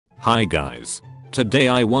Hi guys. Today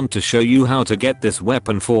I want to show you how to get this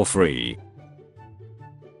weapon for free.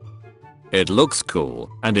 It looks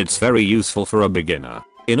cool, and it's very useful for a beginner.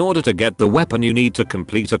 In order to get the weapon you need to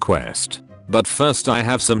complete a quest. But first I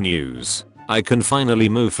have some news. I can finally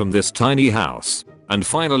move from this tiny house. And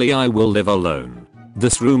finally I will live alone.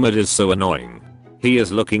 This roommate is so annoying. He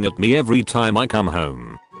is looking at me every time I come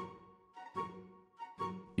home.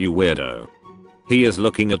 You weirdo. He is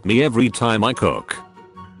looking at me every time I cook.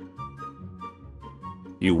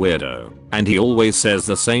 You weirdo. And he always says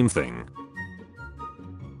the same thing.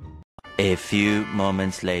 A few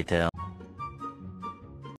moments later.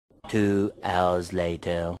 2 hours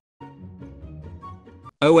later.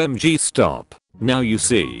 OMG, stop. Now you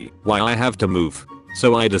see why I have to move.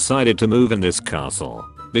 So I decided to move in this castle.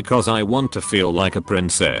 Because I want to feel like a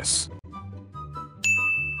princess.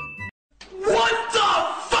 What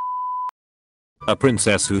the f? A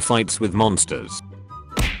princess who fights with monsters.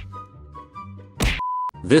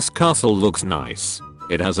 This castle looks nice.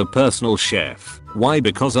 It has a personal chef. Why?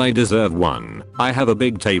 Because I deserve one. I have a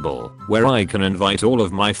big table where I can invite all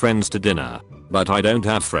of my friends to dinner. But I don't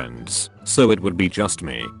have friends, so it would be just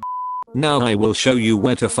me. Now I will show you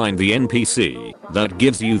where to find the NPC that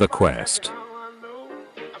gives you the quest.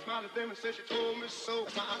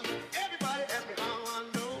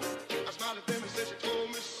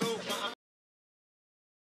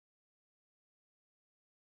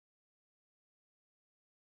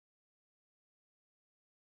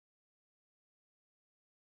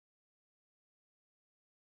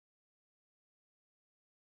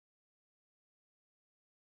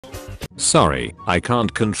 Sorry, I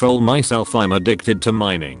can't control myself, I'm addicted to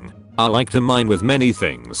mining. I like to mine with many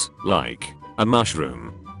things, like a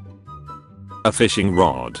mushroom, a fishing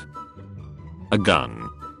rod, a gun,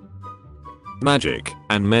 magic,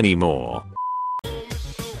 and many more.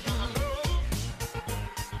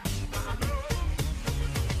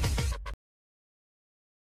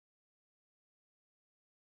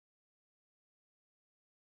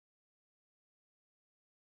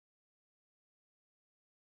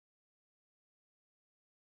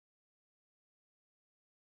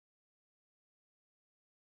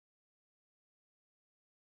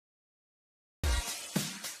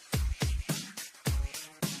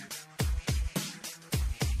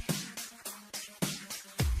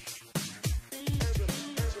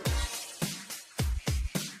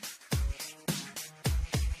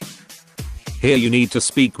 Here you need to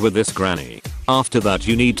speak with this granny. After that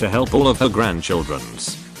you need to help all of her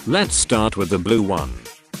grandchildrens. Let's start with the blue one.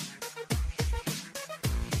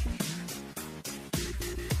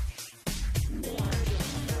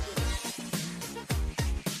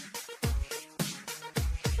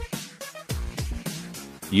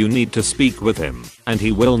 You need to speak with him, and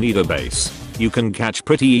he will need a base. You can catch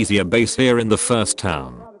pretty easy a base here in the first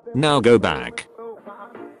town. Now go back.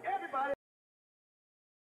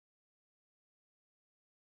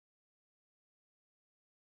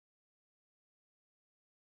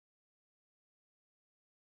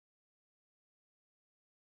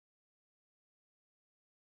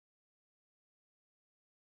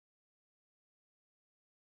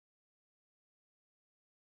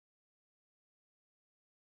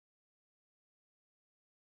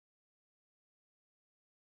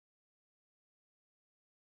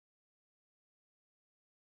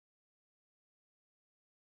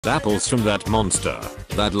 Apples from that monster.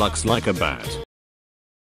 That looks like a bat.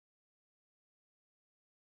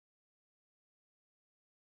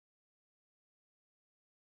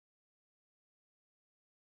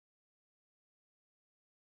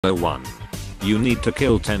 One. You need to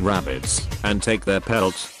kill 10 rabbits and take their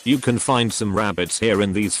pelt. You can find some rabbits here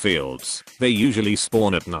in these fields. They usually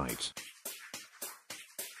spawn at night.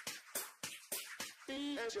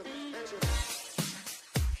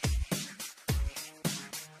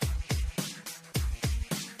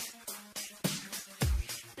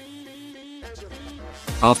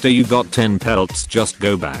 After you got 10 pelts, just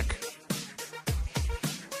go back.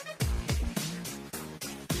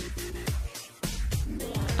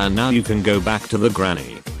 And now you can go back to the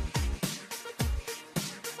granny.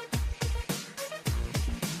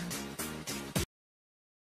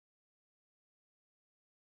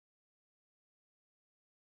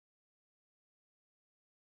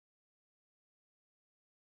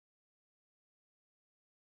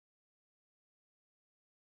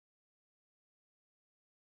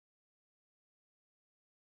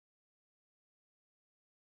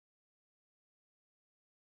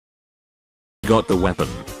 Got the weapon.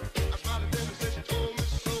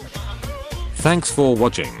 Thanks for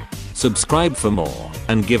watching. Subscribe for more,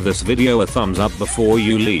 and give this video a thumbs up before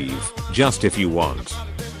you leave, just if you want.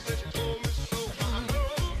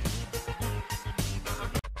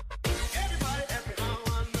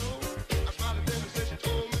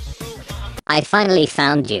 I finally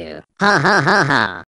found you. Ha ha ha ha.